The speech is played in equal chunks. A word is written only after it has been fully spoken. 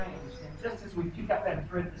just as we pick up that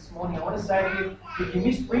thread this morning, I want to say to you, if you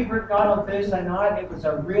missed regroup night on Thursday night, it was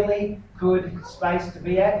a really good space to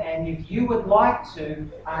be at. And if you would like to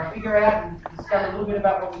figure out and discover a little bit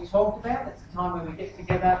about what we talked about, it's a time when we get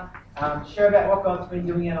together, share about what God's been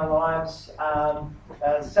doing in our lives,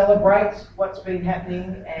 celebrate what's been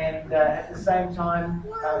happening, and at the same time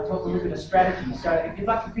talk a little bit of strategy. So if you'd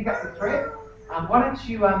like to pick up the thread, why don't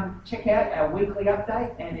you check out our weekly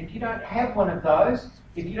update, and if you don't have one of those,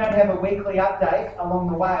 if you don't have a weekly update along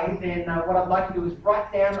the way, then what I'd like you to do is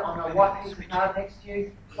write down on a white piece of card next to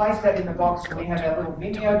you, place that in the box when we have our little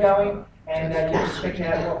video going, and just check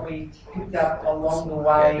out what we picked up along the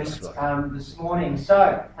way this morning.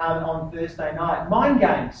 So, on Thursday night, mind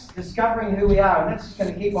games, discovering who we are, and that's just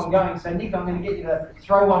going to keep on going. So, Nick, I'm going to get you to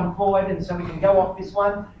throw one forward, and so we can go off this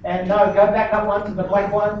one. And no, go back up one to the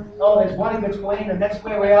black one. Oh, there's one in between, and that's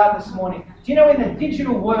where we are this morning. Do you know, in the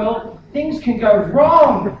digital world, things can go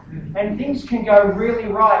wrong, and things can go really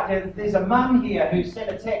right. There's a mum here who sent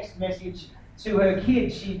a text message to her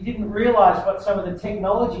kids. She didn't realise what some of the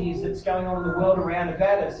technology is that's going on in the world around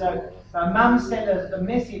about her. So mum sent a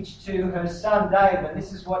message to her son Dave, and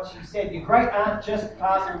this is what she said: "Your great aunt just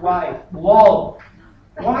passed away. Lol."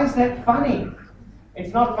 Why is that funny?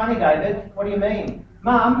 It's not funny, David. What do you mean?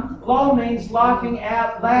 Mum, lol means laughing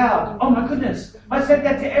out loud. Oh my goodness, I said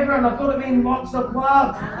that to everyone. I thought it meant lots of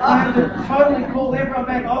love. I have to totally call everyone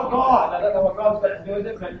back. Oh God, I don't know what God's got to do with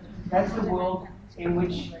it, but that's the world in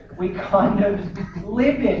which we kind of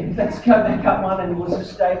live in. Let's go back up one and we'll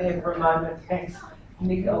just stay there for a moment. Thanks,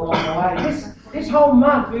 Nick, along the way. This whole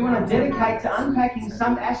month we want to dedicate to unpacking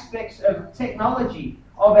some aspects of technology,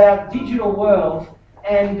 of our digital world,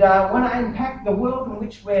 and want to unpack the world in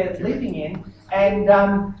which we're living in. And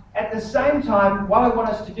at the same time, what I want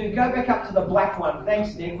us to do, go back up to the black one.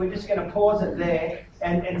 Thanks, Nick. We're just going to pause it there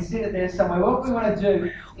and sit it there somewhere. What we want to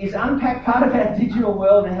do is unpack part of our digital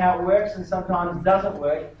world and how it works and sometimes doesn't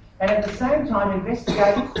work, and at the same time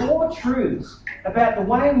investigate 4 truths about the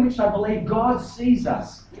way in which I believe God sees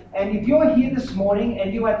us. And if you're here this morning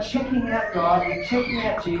and you are checking out God, you're checking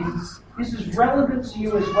out Jesus, this is relevant to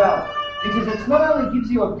you as well. Because it not only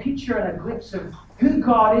gives you a picture and a glimpse of who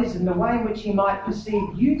God is and the way in which He might perceive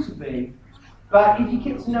you to be, but if you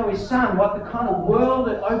get to know His Son, what the kind of world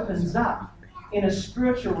it opens up in a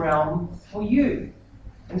spiritual realm for you.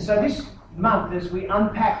 And so this month, as we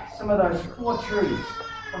unpack some of those 4 truths,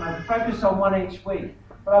 I'm going to focus on one each week.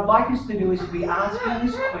 What I'd like us to do is to be asking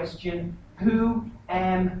this question: who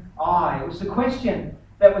am I? It was the question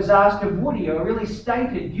that was asked of Woody, or really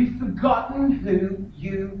stated, you've forgotten who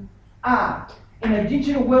you are. In a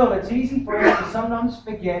digital world, it's easy for us to sometimes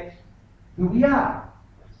forget who we are.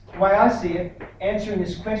 The way I see it, answering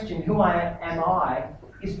this question, who am I,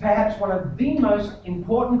 is perhaps one of the most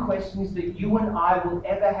important questions that you and I will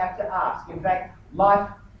ever have to ask. In fact, life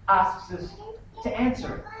asks us to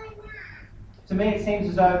answer it. To me, it seems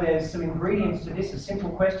as though there's some ingredients to this, a simple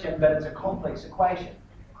question, but it's a complex equation.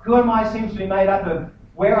 Who am I seems to be made up of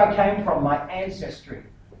where I came from, my ancestry,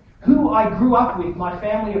 who I grew up with, my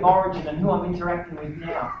family of origin, and who I'm interacting with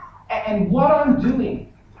now, and what I'm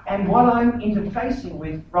doing and what I'm interfacing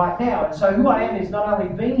with right now. And so who I am is not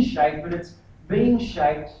only being shaped, but it's being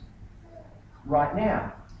shaped right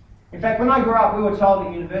now. In fact, when I grew up, we were told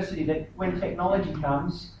at university that when technology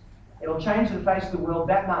comes, it'll change the face of the world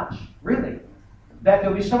that much, really. That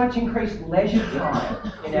there'll be so much increased leisure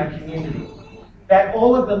time in our community, that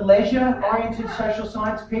all of the leisure-oriented social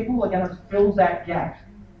science people are going to fill that gap.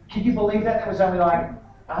 Can you believe that? That was only like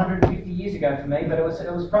 150 years ago for me, but it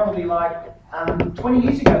was probably like 20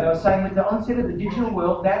 years ago. They were saying with the onset of the digital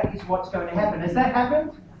world, that is what's going to happen. Has that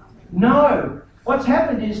happened? No. What's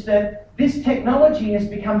happened is that this technology has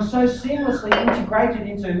become so seamlessly integrated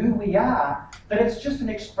into who we are that it's just an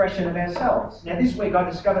expression of ourselves. Now, this week I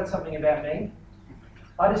discovered something about me.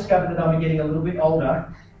 I discovered that I'm getting a little bit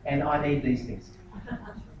older and I need these things.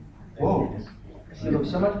 Whoa. You look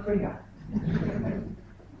so much prettier.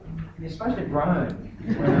 You're supposed to groan,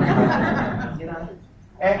 you know.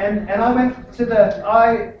 And I went to the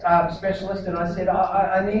eye specialist and I said,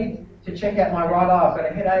 I need to check out my right eye. I've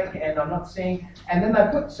got a headache and I'm not seeing. And then they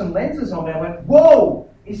put some lenses on me. I went, whoa,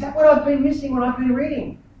 is that what I've been missing when I've been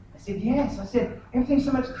reading? I said, yes. I said, everything's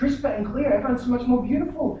so much crisper and clearer. Everyone's so much more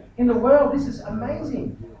beautiful in the world. This is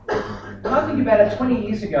amazing. When I think about it, 20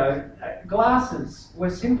 years ago, glasses were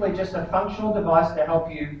simply just a functional device to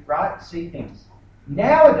help you, right, see things.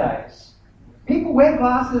 Nowadays, people wear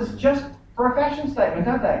glasses just for a fashion statement,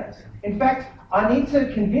 don't they? In fact, I need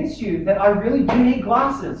to convince you that I really do need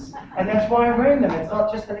glasses, and that's why I'm wearing them. It's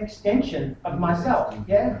not just an extension of myself,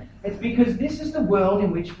 yeah? It's because this is the world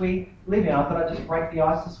in which we live in. I thought I'd just break the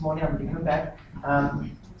ice this morning. I'm giving them back.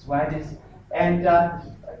 It's the way it is. And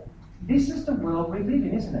this is the world we live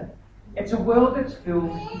in, isn't it? It's a world that's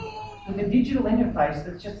filled with a digital interface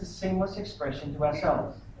that's just a seamless expression to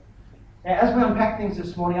ourselves. Now, as we unpack things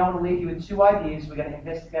this morning, I want to leave you with two ideas we're going to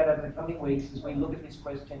investigate over the coming weeks as we look at this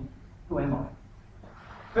question, who am I?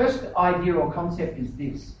 First idea or concept is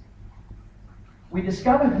this. We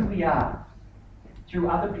discover who we are through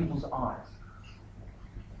other people's eyes.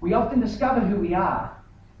 We often discover who we are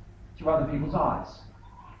through other people's eyes.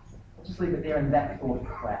 I'll just leave it there in that thought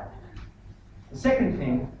cloud. The second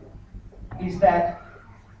thing is that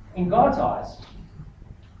in God's eyes,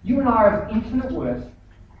 you and I are of infinite worth,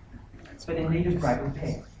 but in need of great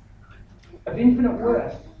repair. Of infinite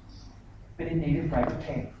worth, but in need of great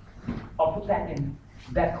repair. I'll put that in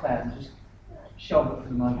that cloud and just shelve it for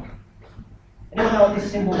the moment. Anyone know what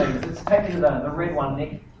this symbol means? Let's take it to the red one,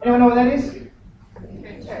 Nick. Anyone know what that is?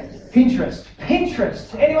 Pinterest.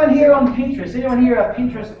 Pinterest. Anyone here on Pinterest? Anyone here a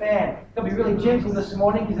Pinterest fan? Got to be really gentle this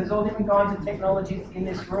morning because there's all different kinds of technologies in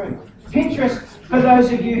this room. Pinterest, for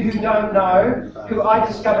those of you who don't know, who I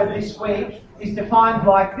discovered this week, is defined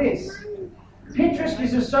like this. Pinterest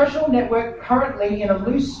is a social network currently in a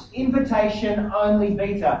loose invitation-only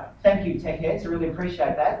beta. Thank you, tech heads. I really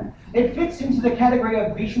appreciate that. It fits into the category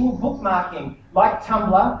of visual bookmarking. Like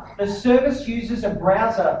Tumblr, the service uses a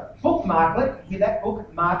browser bookmarklet, hear that,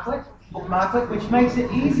 bookmarklet, which makes it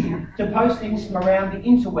easy to post things from around the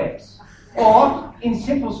interwebs. Or, in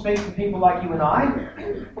simple speak for people like you and I,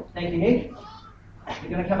 thank you, Nick.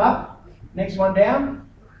 You're going to come up. Next one down.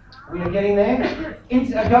 We are getting there.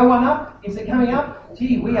 Go one up. Is it coming up?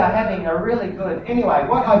 Gee, we are having a really good... Anyway,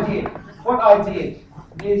 what I did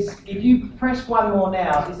is, if you press one more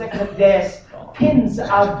now, is that the desk? Pins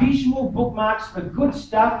are visual bookmarks for good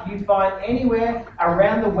stuff you find anywhere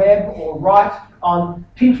around the web or right on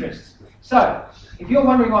Pinterest. So, if you're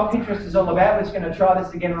wondering what Pinterest is all about, we're just going to try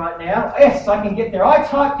this again right now. Yes, I can get there. I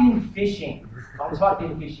typed in fishing, and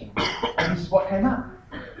this is what came up.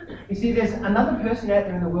 You see, there's another person out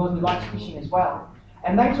there in the world who likes fishing as well.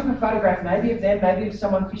 And they took a photograph, maybe of them, maybe of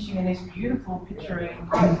someone fishing in this beautiful picturesque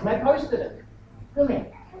place, and they posted it. Brilliant.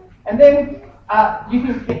 And then you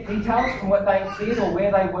can get details from what they did or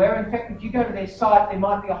where they were. In fact, if you go to their site, there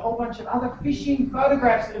might be a whole bunch of other fishing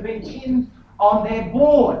photographs that have been pinned on their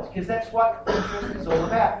board, because that's what Pinterest is all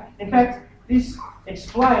about. In fact, this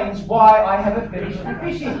explains why I have a fetish for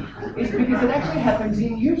fishing. It's because it actually happens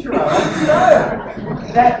in utero.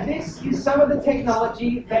 So that this is some of the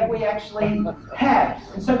technology that we actually have.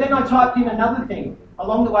 And so then I typed in another thing.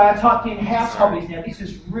 Along the way, I typed in house hobbies. Now, this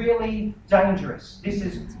is really dangerous. This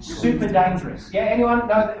is super dangerous. Yeah, anyone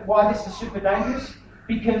know why this is super dangerous?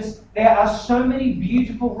 Because there are so many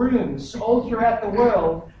beautiful rooms all throughout the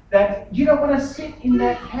world that you don't want to sit in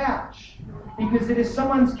that couch, because it is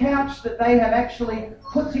someone's couch that they have actually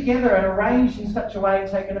put together and arranged in such a way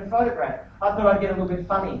and taken a photograph. I thought I'd get a little bit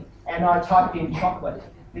funny, and I typed in chocolate.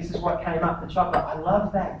 This is what came up, the chocolate. I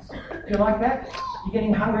love that. Do you like that? You're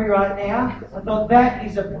getting hungry right now? I thought that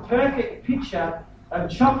is a perfect picture of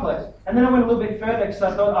chocolate. And then I went a little bit further because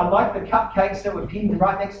I thought I liked the cupcakes that were pinned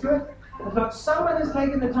right next to it. I thought someone has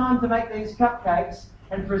taken the time to make these cupcakes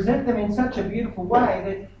and present them in such a beautiful way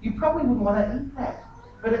that you probably wouldn't want to eat that.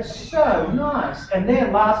 But it's so nice. And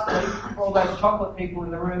then lastly, for all those chocolate people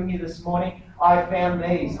in the room here this morning, I found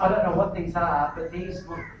these. I don't know what these are, but these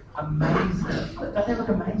look amazing. Don't they look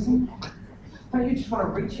amazing? Don't you just want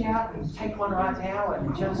to reach out and take one right now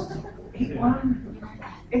and just eat one?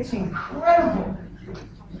 It's incredible.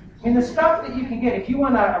 I mean, the stuff that you can get, if you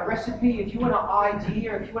want a recipe, if you want an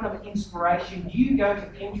idea, if you want an inspiration, you go to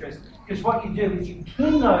Pinterest. Because what you do is you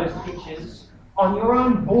pin those pictures on your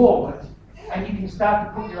own board and you can start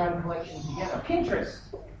to put your own collection together. Pinterest.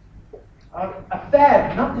 A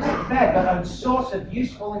fad, not just a fad, but a source of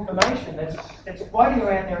useful information that's floating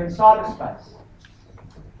around there in cyberspace.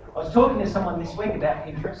 I was talking to someone this week about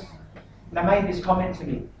Pinterest, and they made this comment to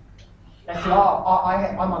me. They said,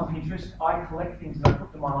 I'm on Pinterest, I collect things and I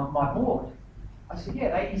put them on my board. I said,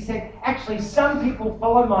 yeah. He said, actually, some people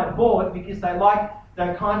follow my board because they like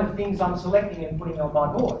the kind of things I'm selecting and putting on my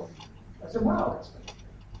board. I said, wow.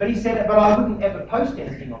 But he said, but I wouldn't ever post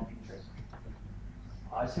anything on Pinterest.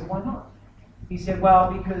 I said, why not? He said,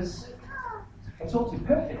 well, because it's all too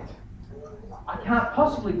perfect. I can't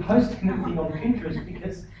possibly post anything on Pinterest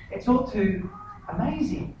because it's all too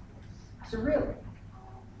amazing. I said, really?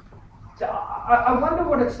 So I wonder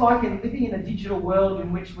what it's like in living in a digital world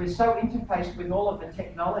in which we're so interfaced with all of the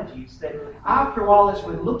technologies that after a while, as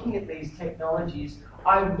we're looking at these technologies,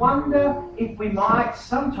 I wonder if we might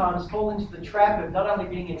sometimes fall into the trap of not only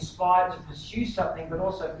being inspired to pursue something, but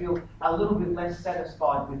also feel a little bit less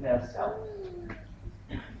satisfied with ourselves.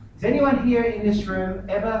 Does anyone here in this room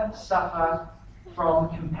ever suffer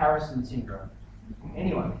from comparison syndrome?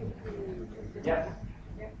 Anyone? Yep.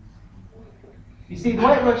 You see, the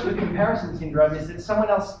way it works with comparison syndrome is that someone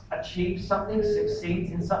else achieves something,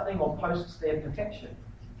 succeeds in something, or posts their perfection.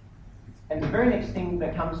 And the very next thing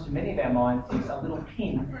that comes to many of our minds is a little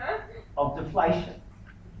pin of deflation.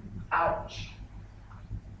 Ouch.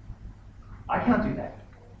 I can't do that.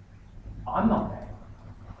 I'm not that.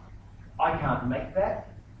 I can't make that.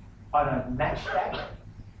 I don't match that.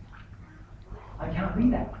 I can't be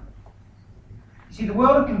that. You see, the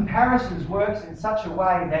world of comparisons works in such a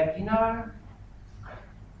way that,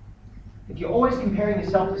 if you're always comparing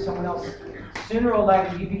yourself to someone else, sooner or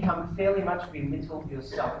later you become fairly much belittled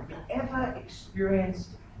yourself. Have you ever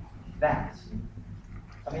experienced that?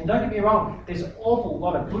 I mean, don't get me wrong, there's an awful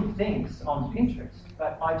lot of good things on Pinterest,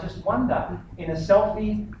 but I just wonder, in a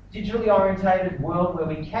selfie, digitally orientated world where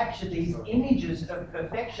we capture these images of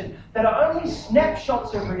perfection that are only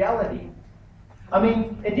snapshots of reality. I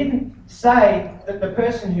mean, it didn't say that the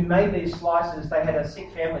person who made these slices, they had a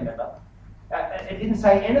sick family member. It didn't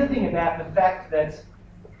say anything about the fact that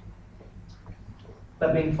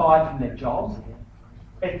they've been fired from their jobs.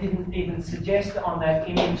 It didn't even suggest on that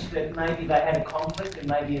image that maybe they had a conflict and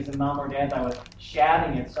maybe as a mum or dad they were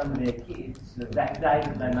shouting at some of their kids that day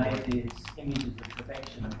that they made these images of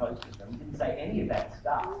perfection and posted them. It didn't say any of that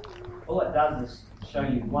stuff. All it does is show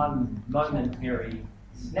you one momentary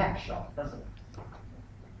snapshot, doesn't it?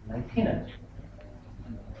 And they pin it.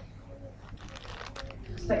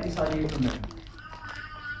 Let's take this idea from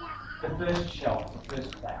the first shelf, the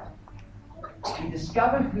first cloud. We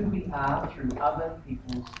discover who we are through other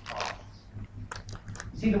people's eyes.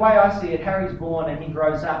 You see, the way I see it, Harry's born and he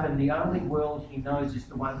grows up and the only world he knows is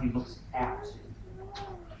the one he looks out to.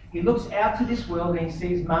 He looks out to this world and he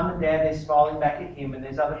sees mum and dad, they're smiling back at him and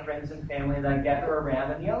there's other friends and family and they gather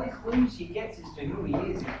around and the only clues he gets as to who he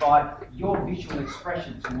is by your visual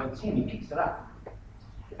expression towards him. He picks it up.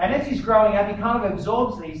 And as he's growing up, he kind of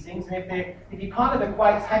absorbs these things, and if he kind of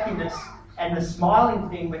equates happiness and the smiling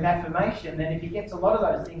thing with affirmation, then if he gets a lot of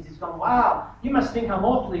those things, he's gone, wow, you must think I'm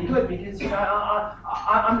awfully good because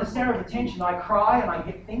I'm the center of attention. I cry and I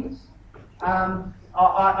get things.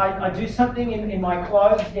 I do something in my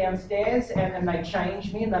clothes downstairs and they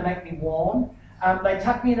change me and they make me warm. They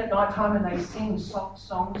tuck me in at night time and they sing soft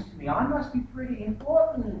songs to me. I must be pretty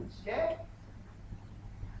important, yeah?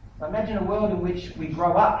 So imagine a world in which we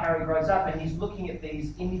grow up, Harry grows up, and he's looking at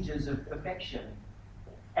these images of perfection.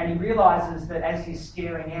 And he realises that as he's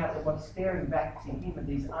staring out, that what's staring back to him are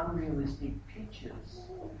these unrealistic pictures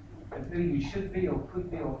of who you should be or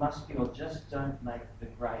could be or must be or just don't make the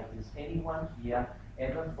grade. Does anyone here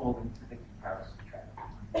ever fall into the comparison trap?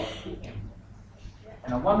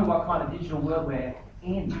 And I wonder what kind of digital world we're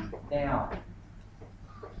in now,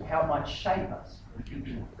 how it might shape us for the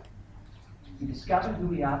future. We discover who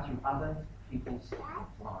we are through other people's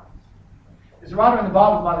lives. There's a writer in the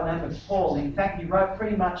Bible by the name of Paul. In fact, he wrote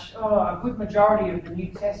pretty much a good majority of the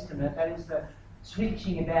New Testament. That is the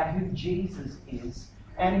teaching about who Jesus is.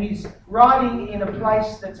 And he's writing in a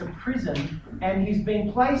place that's a prison, and he's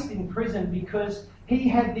been placed in prison because he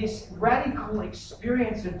had this radical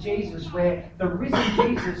experience of Jesus where the risen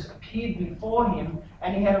Jesus appeared before him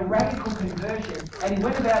and he had a radical conversion and he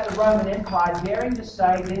went about the Roman Empire daring to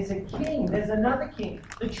say there's a king, there's another king,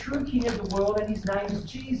 the true king of the world, and his name is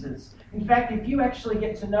Jesus. In fact, if you actually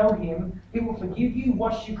get to know him, he will forgive you,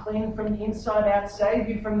 wash you clean from the inside out, save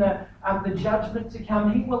you from the judgment to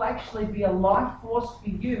come. He will actually be a life force for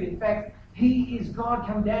you. In fact, he is God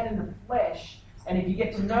come down in the flesh. And if you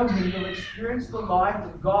get to know him, you'll experience the life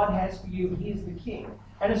that God has for you. He is the king.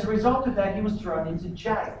 And as a result of that, he was thrown into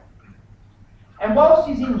jail. And whilst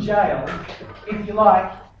he's in jail, if you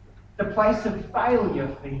like, the place of failure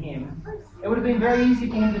for him, it would have been very easy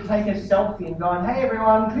for him to take a selfie and go, hey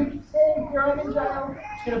everyone, here I'm in jail. I'm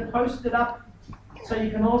just going to post it up so you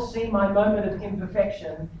can all see my moment of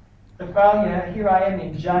imperfection. The failure, here I am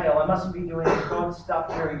in jail. I mustn't be doing God's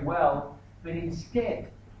stuff very well. But instead,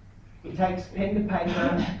 he takes pen to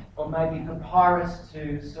paper, or maybe papyrus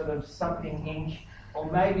to sort of something ink,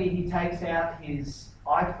 or maybe he takes out his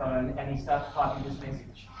iPhone and he starts typing this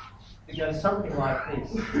message. It goes something like this.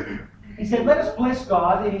 He said, let us bless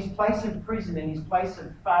God in his place of prison, in his place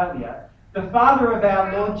of failure, the Father of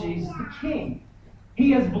our Lord Jesus, the King. He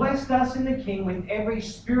has blessed us in the King with every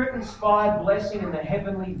Spirit-inspired blessing in the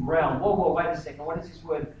heavenly realm. Whoa, wait a second. What does this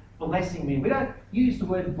word blessing mean? We don't use the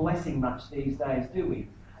word blessing much these days, do we?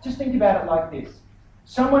 Just think about it like this.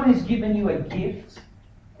 Someone has given you a gift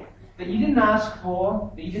that you didn't ask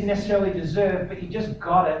for, that you didn't necessarily deserve, but you just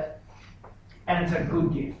got it, and it's a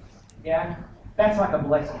good gift. Yeah? That's like a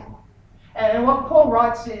blessing. And what Paul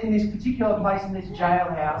writes in this particular place, in this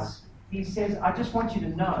jailhouse, he says, I just want you to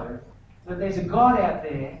know that there's a God out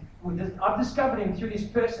there. I've discovered him through this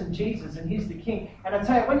person, Jesus, and he's the King. And I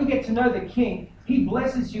tell you, when you get to know the King, he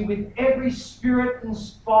blesses you with every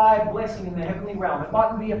Spirit-inspired blessing in the heavenly realm. It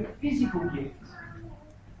mightn't be a physical gift,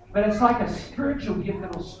 but it's like a spiritual gift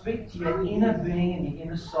that will speak to your inner being and your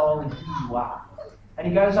inner soul and who you are. And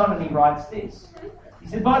he goes on and he writes this. He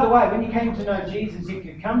said, by the way, when you came to know Jesus, if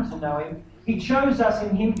you come to know him, he chose us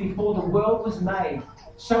in him before the world was made,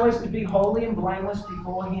 so as to be holy and blameless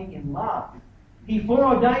before him in love. He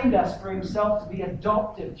foreordained us for himself to be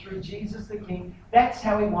adopted through Jesus the King. That's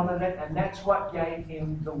how he wanted it, and that's what gave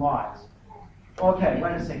him the light. Okay,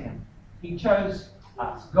 wait a second. He chose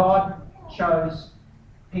us. God chose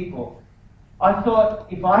people. I thought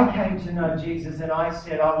if I came to know Jesus and I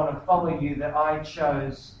said, I want to follow you, that I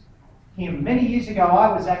chose him. Many years ago,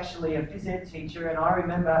 I was actually a phys ed teacher, and I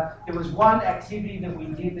remember there was one activity that we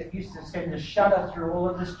did that used to send a shudder through all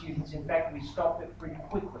of the students. In fact, we stopped it pretty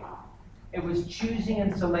quickly. It was choosing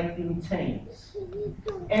and selecting teams.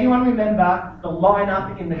 Anyone remember the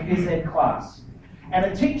lineup in the phys ed class? And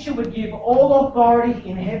a teacher would give all authority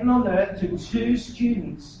in heaven and earth to two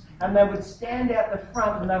students, and they would stand out the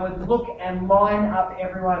front and they would look and line up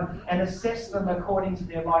everyone and assess them according to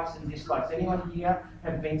their likes and dislikes. Anyone here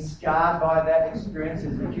have been scarred by that experience?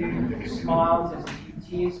 There's a few smiles, there's a few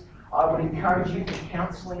tears. I would encourage you for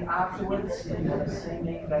counselling afterwards. If you want to see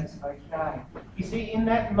me, that's okay. You see, in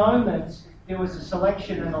that moment, there was a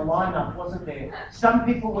selection and a lineup, wasn't there? Some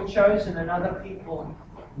people were chosen and other people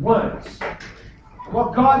weren't.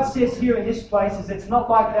 What God says here in this place is it's not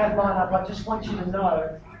like that lineup. I just want you to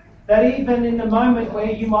know that even in the moment where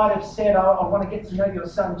you might have said, oh, I want to get to know your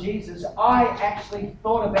son Jesus, I actually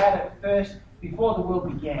thought about it first before the world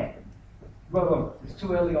began. Whoa, it's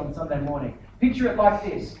too early on Sunday morning. Picture it like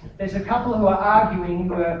this. There's a couple who are arguing,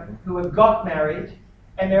 who have got married,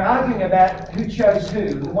 and they're arguing about who chose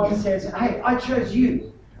who. The one says, hey, I chose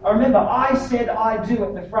you. I remember I said I do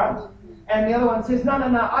at the front. And the other one says, no,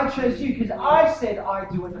 I chose you because I said I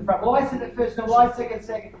do at the front. Well, I said it first, no, well, I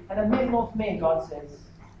second. And a man off man, God says,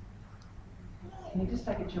 can you just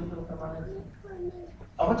take a chill pill for a moment?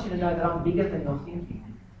 I want you to know that I'm bigger than you're thinking.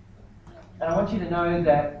 And I want you to know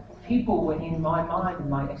that people were in my mind and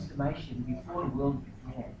my estimation before the world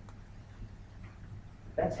began.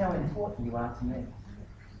 That's how important you are to me.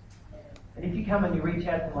 And if you come and you reach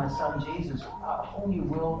out to my son Jesus, a whole new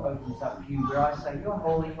world opens up for you where I say, you're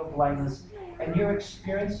holy, you're blameless, and you're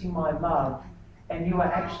experiencing my love, and you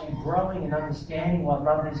are actually growing and understanding what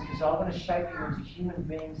love is, because I want to shape you into human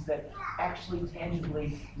beings that actually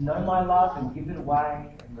tangibly know my love and give it away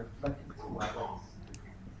and reflect it to others.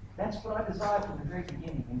 That's what I desired from the very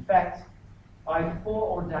beginning. In fact, I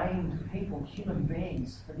foreordained people, human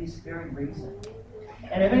beings, for this very reason.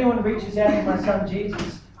 And if anyone reaches out to my son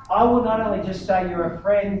Jesus, I will not only just say you're a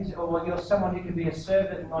friend or you're someone who can be a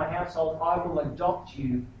servant in my household, I will adopt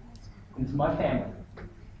you into my family.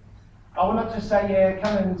 I will not just say, yeah,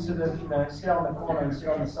 come and sort of, sit on the corner and sit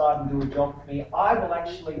on the side and do a job for me. I will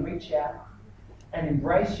actually reach out and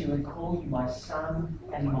embrace you and call you my son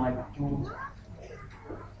and my daughter.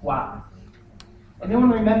 Wow. Anyone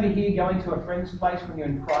remember here going to a friend's place when you're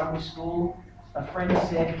in primary school? A friend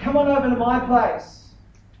said, come on over to my place.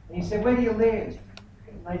 And you said, where do you live?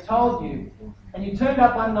 And they told you. And you turned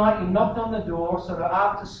up one night, you knocked on the door, sort of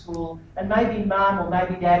after school, and maybe mum or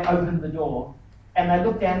maybe dad opened the door. And they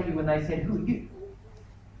looked down at you and they said, who are you?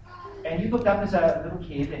 And you looked up as a little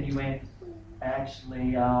kid and you went,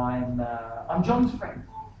 actually, I'm John's friend.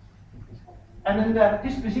 And then the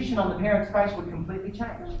disposition on the parent's face would completely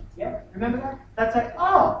change. Yeah? Remember that? They'd say,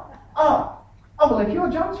 well, if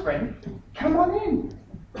you're John's friend, come on in.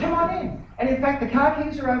 Come on in. And in fact, the car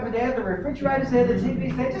keys are over there, the refrigerator's there, the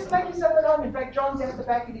TV's there. Just make yourself at home. In fact, John's out the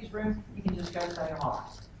back of his room. You can just go say hi.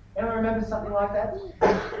 Anyone remember something like that?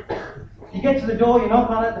 You get to the door, you knock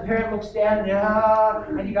on it, the parent looks down, and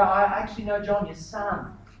you go, I actually know John, your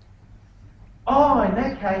son. Oh, in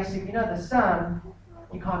that case, if you know the son,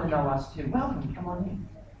 you kind of know us too. Welcome, come on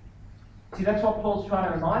in. See, that's what Paul's trying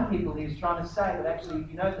to remind people. He's trying to say that actually, if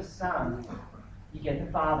you know the son, you get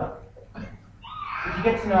the father. If you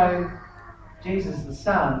get to know Jesus, the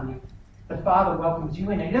son, the father welcomes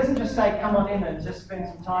you in. And he doesn't just say, come on in and just spend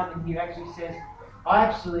some time, and he actually says, I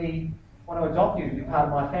actually want to adopt you to be part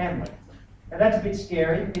of my family. Now that's a bit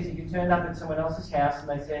scary, because if you turned up at someone else's house and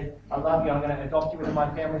they said, I love you, I'm going to adopt you into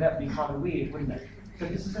my family, that would be kind of weird, wouldn't it? So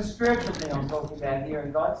this is a spiritual thing I'm talking about here,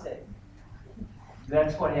 and God said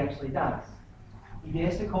that's what he actually does. He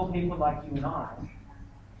dares to call people like you and I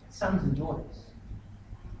sons and daughters.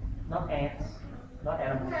 Not ants, not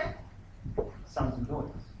animals, sons and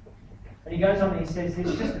daughters. And he goes on and he says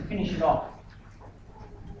this just to finish it off.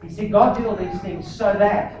 He said, God did all these things so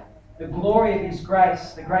that the glory of his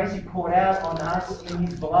grace, the grace he poured out on us in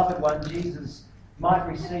his beloved one, Jesus, might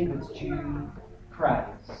receive its due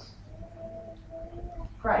praise.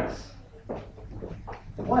 Praise.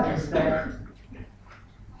 What is that?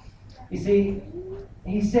 You see,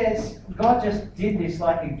 he says God just did this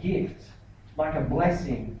like a gift, like a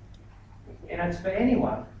blessing, and it's for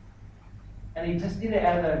anyone. And he just did it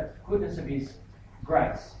out of the goodness of his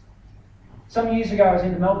grace. Some years ago, I was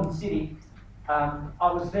in Melbourne City. I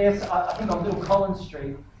was there, I think on Little Collins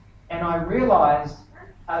Street, and I realised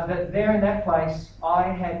that there in that place, I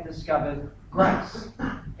had discovered grace.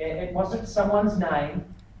 It wasn't someone's name,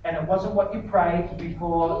 and it wasn't what you prayed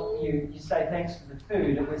before you say thanks for the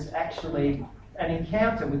food. It was actually an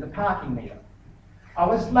encounter with the parking meter. I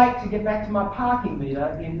was late to get back to my parking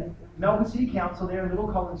meter in Melbourne City Council there in Little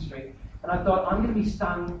Collins Street, and I thought, I'm going to be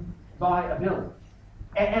stung by a bill.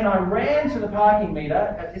 And I ran to the parking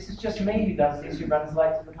meter. This is just me who does this, who runs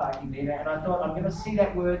late to the parking meter. And I thought, I'm going to see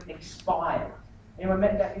that word expired. Anyone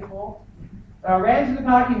met that before? I ran to the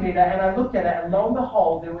parking meter and I looked at it, and lo and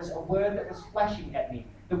behold, there was a word that was flashing at me.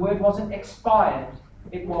 The word wasn't expired.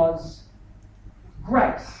 It was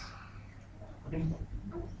grace. Am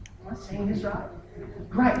I seeing this right?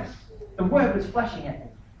 Grace. The word was flashing at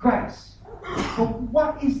me. Grace. Well,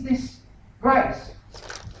 what is this grace?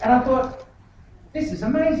 And I thought, this is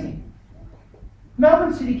amazing.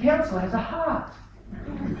 Melbourne City Council has a heart.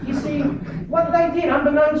 You see, what they did,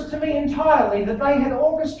 unbeknownst to me entirely, that they had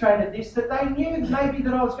orchestrated this, that they knew maybe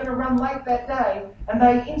that I was going to run late that day, and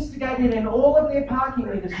they instigated in all of their parking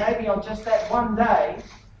meters, maybe on just that one day,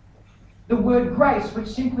 the word grace, which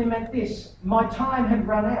simply meant this: my time had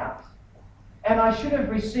run out, and I should have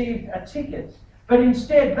received a ticket. But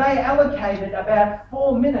instead, they allocated about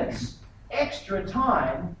 4 minutes extra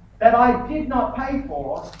time that I did not pay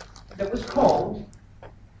for, that was called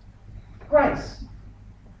grace.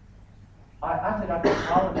 I uttered up a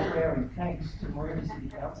silent prayer and thanks to Maroubra City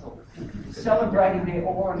Council, celebrating their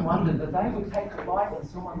awe and wonder that they would take delight in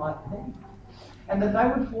someone like me, and that they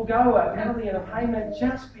would forego a penalty and a payment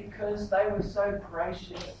just because they were so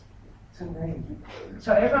gracious to me.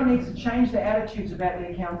 So everyone needs to change their attitudes about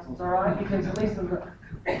their councils, all right? Because at least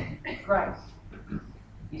grace.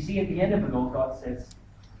 You see, at the end of it all, God says,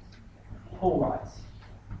 Paul writes,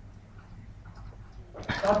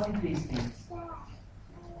 God did these things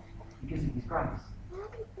because of his grace.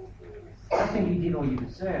 Nothing he did or you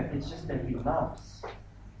deserved, it's just that he loves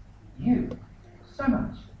you so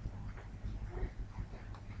much.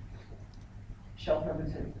 Shelf number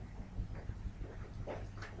 2.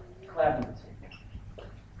 Cloud number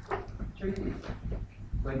 2. Truth is,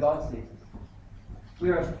 where God sees us, we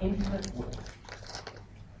are of infinite worth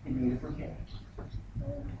in need of repair.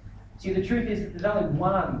 See, the truth is that there's only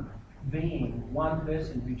one being, one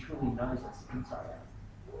person who truly knows us inside out.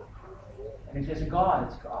 And if there's a God,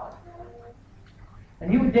 it's God. And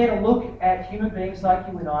he would dare to look at human beings like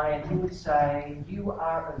you and I, and he would say, you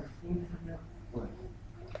are of infinite worth.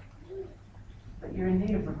 But you're in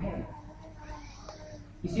need of repair.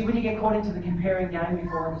 You see, when you get caught into the comparing game, you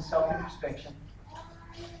fall into self-introspection.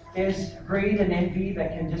 There's greed and envy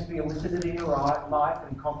that can just be elicited in your life,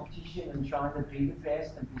 and competition and trying to be the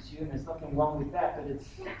best and pursue, and there's nothing wrong with that, but it's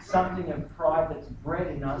something of pride that's bred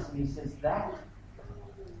in us, and he says that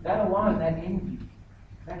alone, that envy,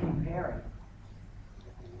 that comparing,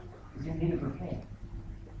 is in need of repair.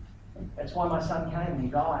 That's why my son came and he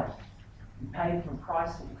died. He paid for a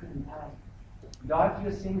price that you couldn't pay. He died for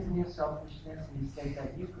your sins and your selfishness, and he said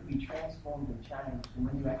that you could be transformed and changed, and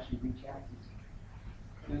when you actually reach out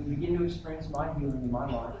to him, you begin to experience my healing in my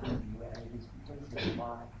life and you, and it is completely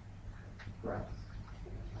my grace.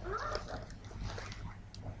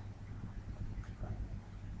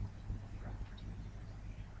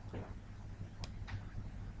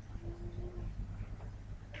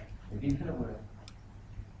 Of infinite worth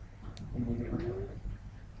in need of repair.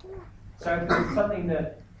 So if there's something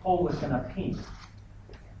that Paul was going to pin,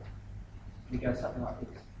 we go something like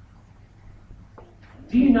this.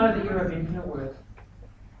 Do you know that you're of infinite worth?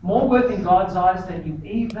 More worth in God's eyes than you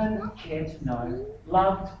even care to know,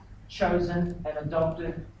 loved, chosen, and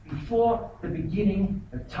adopted before the beginning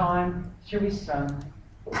of time through his Son,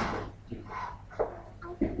 Jesus.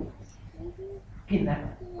 Pin that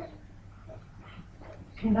one.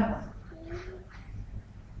 Pin that one.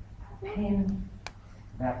 Pin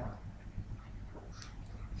that one.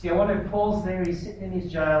 See, I wonder if Paul's there, he's sitting in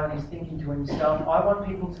his jail and he's thinking to himself, I want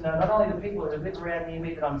people to know, not only the people that live around near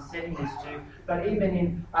me that I'm setting this to, but even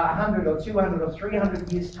in 100 or 200 or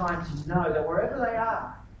 300 years' time to know that wherever they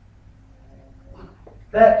are,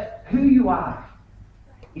 that who you are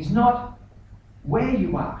is not where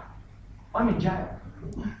you are. I'm in jail.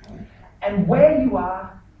 And where you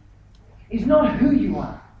are is not who you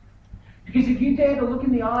are. Because if you dare to look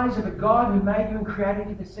in the eyes of a God who made you and created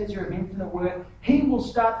you, that says you're of infinite worth, He will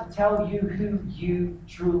start to tell you who you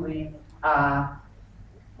truly are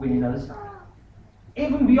when you know the stuff.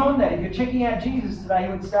 Even beyond that, if you're checking out Jesus today,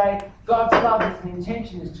 He would say, God's love and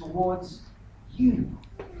intention is towards you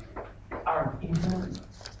are of infinite.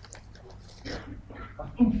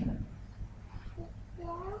 Of infinite.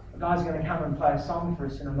 The guy's going to come and play a song for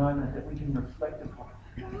us in a moment that we can reflect upon.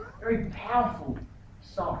 Very powerful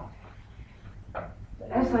song. But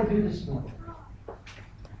as they do this morning,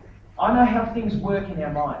 I know how things work in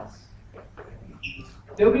our minds.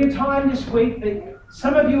 There'll be a time this week that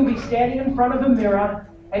some of you will be standing in front of a mirror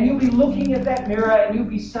and you'll be looking at that mirror and you'll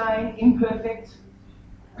be saying, imperfect.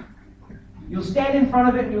 You'll stand in front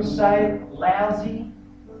of it and you'll say, lousy,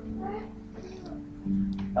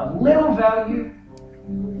 of little value,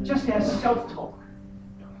 just our self-talk.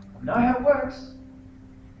 I know how it works.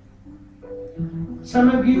 Some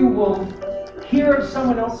of you will hear of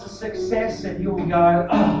someone else's success and you'll go,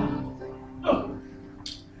 oh,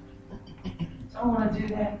 I want to do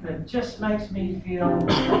that, but it just makes me feel,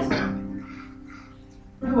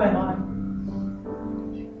 who am I?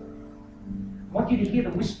 I want you to hear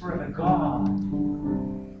the whisper of a God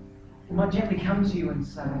who might gently come to you and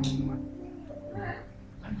say,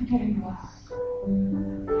 don't forget who you are.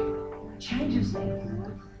 It changes things.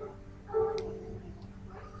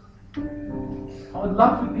 I would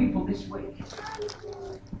love for people this week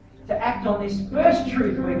to act on this first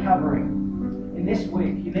truth we're covering in this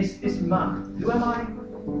week, in this month. Who am I?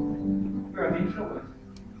 We're of infinite worth,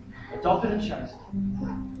 adopted and chosen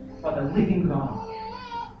by the living God.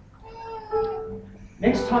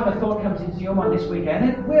 Next time a thought comes into your mind this week, and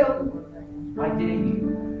it will, I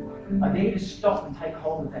dare you to stop and take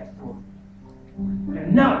hold of that thought.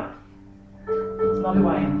 And no, it's not who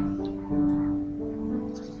I am.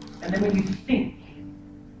 And then when you think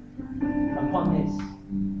upon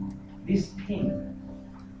this pin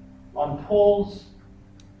on Paul's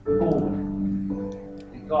board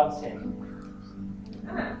that God sent.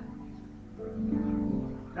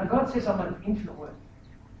 Now God says I'm of infinite worth,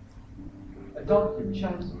 adopted,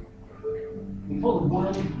 chosen, before the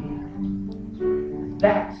world began.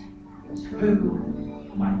 That is who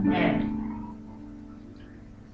I am.